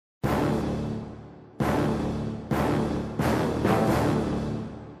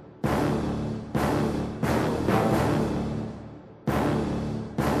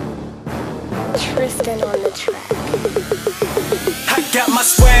Kristen on the track. I got my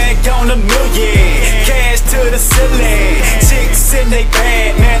swag on a million, cash to the ceiling. Chicks in they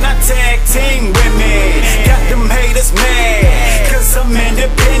bad, man, I tag team with me. Got them haters mad, cause I'm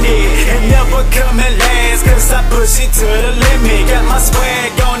independent and never coming last, cause I push it to the limit. Got my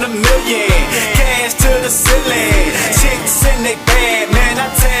swag on a million, cash to the ceiling. Chicks in they bad, man, I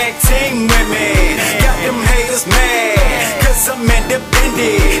tag team with me. Got them haters mad, cause I'm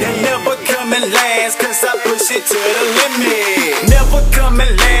independent and never coming last, cause I push it to the limit. Never coming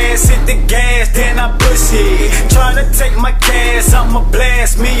last, hit the gas, then I push it. Tryna take my cash, I'ma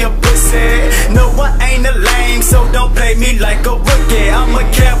blast me a pussy. No, I ain't a lame, so don't play me like a rookie. I'm a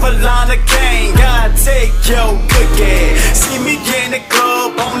Carolina king, gotta take your cookie. See me in the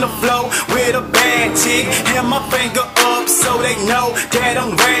club on the floor with a bad chick, and my finger up so they know that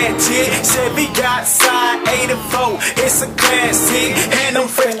I'm ratchet. Chevy got side 84, it's a classic, and I'm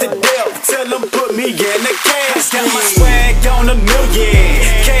fresh to death, tell them put me in the casket. Got my swag on a million,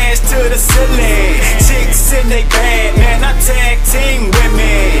 cash to the ceiling. Chicks in they bad, man, I tag team with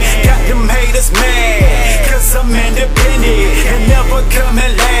me. Got them haters mad, cause I'm independent and never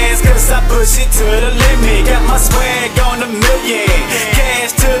coming last, cause I push it to the limit. Got my swag on a million,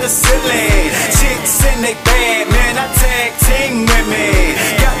 cash to the ceiling. Chicks in they bad, man, I tag team with me.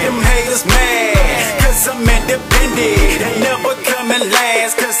 Got them haters mad, cause I'm independent and never coming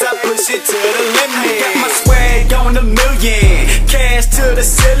last, cause I push it to the limit. Got my swag on a million, cash to the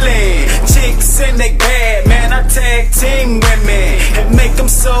ceiling. Chicks in they bad, man, I tag team with me and make them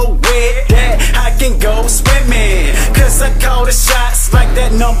so wet that I can go swimming, cause I call the shots like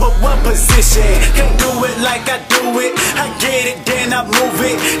that #1 position. Can't do it like I do it, I get it, then I move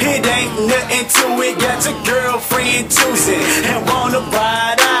it. It ain't nothing to it, got your girlfriend choosing and wanna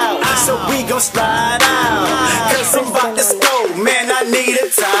ride out, so we gon' slide out, cause I'm about to score, man, I need a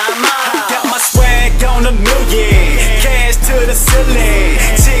timeout. Got my swag on a million, cash to the ceiling.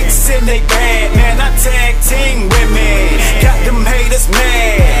 Chicks in they bad, man, I tag team with me. Got them haters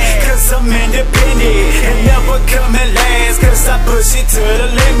mad, cause I'm independent and never coming last, cause I push it to the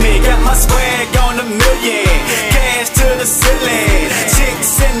limit. Got my swag on a million, cash to the ceiling.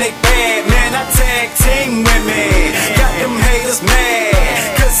 Chicks in they bad, man, I tag team with me. Got them haters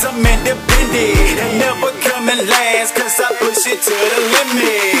mad, cause I'm independent and never coming last, cause I push it to the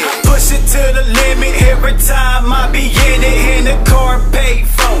limit. I push it to the limit every time I be in it, in the car paid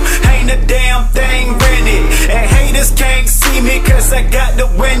for, ain't a damn thing rented. And haters can't see me cause I got the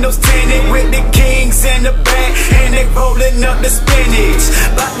windows tinted, with the kings in the back and they rolling up the spinach.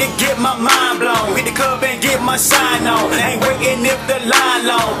 About to get my mind blown, hit the club and get my shine on. Ain't waiting if the line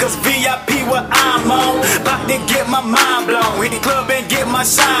long, cause VIP what I'm on. About to get my mind blown, hit the club and get my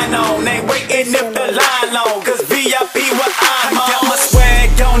shine on. Ain't waiting if the line long, cause VIP what I'm on. Got my swag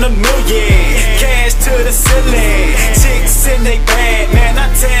on a million, cash to the ceiling. Chicks in they bad, man, I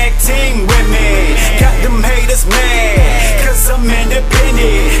tag team with me. Got them haters mad, cause I'm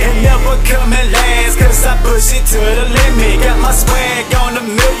independent and never coming last, cause I push it to the limit. Got my swag on a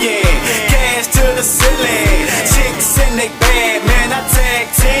million, cash to the ceiling. Chicks in they bad, man, I tag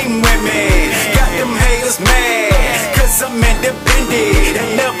team with me. Got them haters mad, cause I'm independent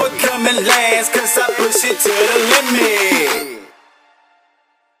and never coming last, cause I push it to the limit.